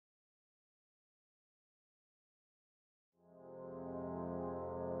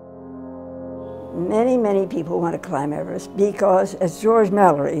Many, many people want to climb Everest because, as George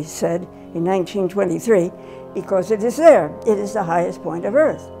Mallory said in 1923, because it is there. It is the highest point of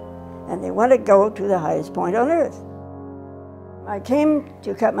Earth. And they want to go to the highest point on Earth. I came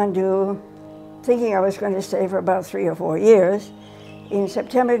to Kathmandu thinking I was going to stay for about 3 or 4 years in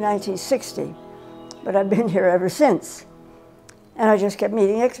September 1960. But I've been here ever since. And I just kept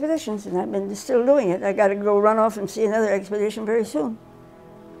meeting expeditions, and I've been still doing it. I got to go run off and see another expedition very soon.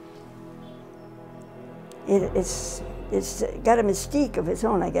 It's got a mystique of its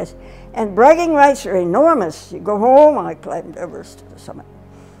own, I guess. And bragging rights are enormous. You go home, I climbed Everest to the summit.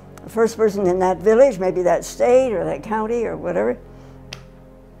 The first person in that village, maybe that state or that county or whatever,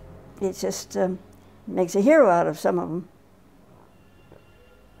 it just makes a hero out of some of them.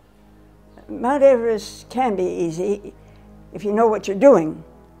 Mount Everest can be easy if you know what you're doing,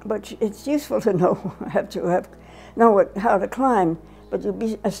 but it's useful to know, how to climb. But you'll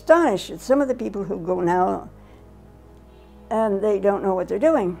be astonished at some of the people who go now and they don't know what they're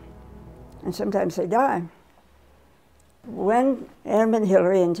doing, and sometimes they die. When Edmund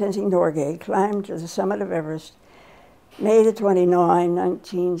Hillary and Tenzing Norgay climbed to the summit of Everest, May the 29,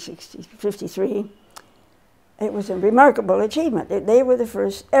 1953, it was a remarkable achievement. They were the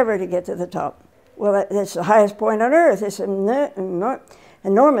first ever to get to the top. Well, that's the highest point on Earth. It's an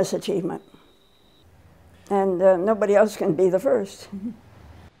enormous achievement. And nobody else can be the first.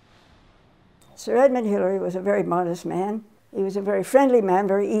 Sir Edmund Hillary was a very modest man. He was a very friendly man,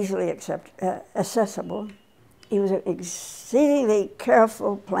 very easily accessible. He was an exceedingly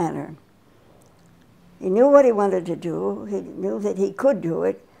careful planner. He knew what he wanted to do. He knew that he could do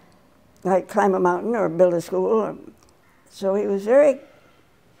it, like climb a mountain or build a school. So he was very,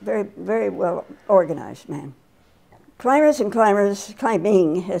 very well organized man.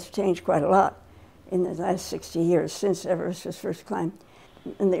 Climbing has changed quite a lot in the last 60 years since Everest was first climbed.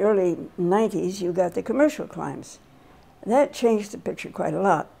 In the early 90s, you got the commercial climbs. That changed the picture quite a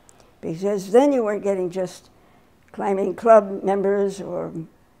lot, because then you weren't getting just climbing club members or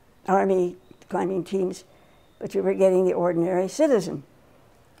army climbing teams, but you were getting the ordinary citizen,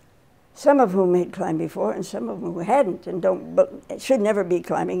 some of whom had climbed before and some of whom who hadn't, and should never be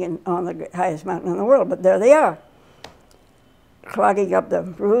climbing on the highest mountain in the world, but there they are, clogging up the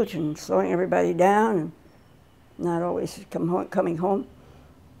route and slowing everybody down and not always coming home.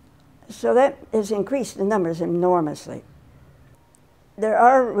 So that has increased the numbers enormously. There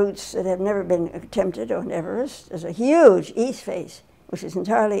are routes that have never been attempted on Everest. There's a huge east face, which is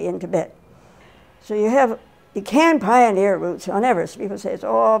entirely in Tibet. So you can pioneer routes on Everest. People say it's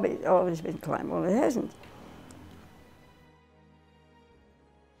always been climbed. Well, it hasn't.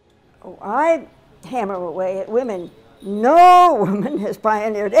 Oh, I hammer away at women. No woman has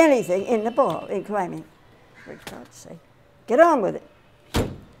pioneered anything in Nepal in climbing, for God's sake. Get on with it.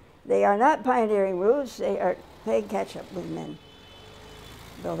 They are not pioneering routes. They are playing catch up with men.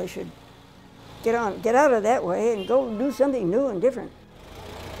 Well, they should get out of that way and go do something new and different.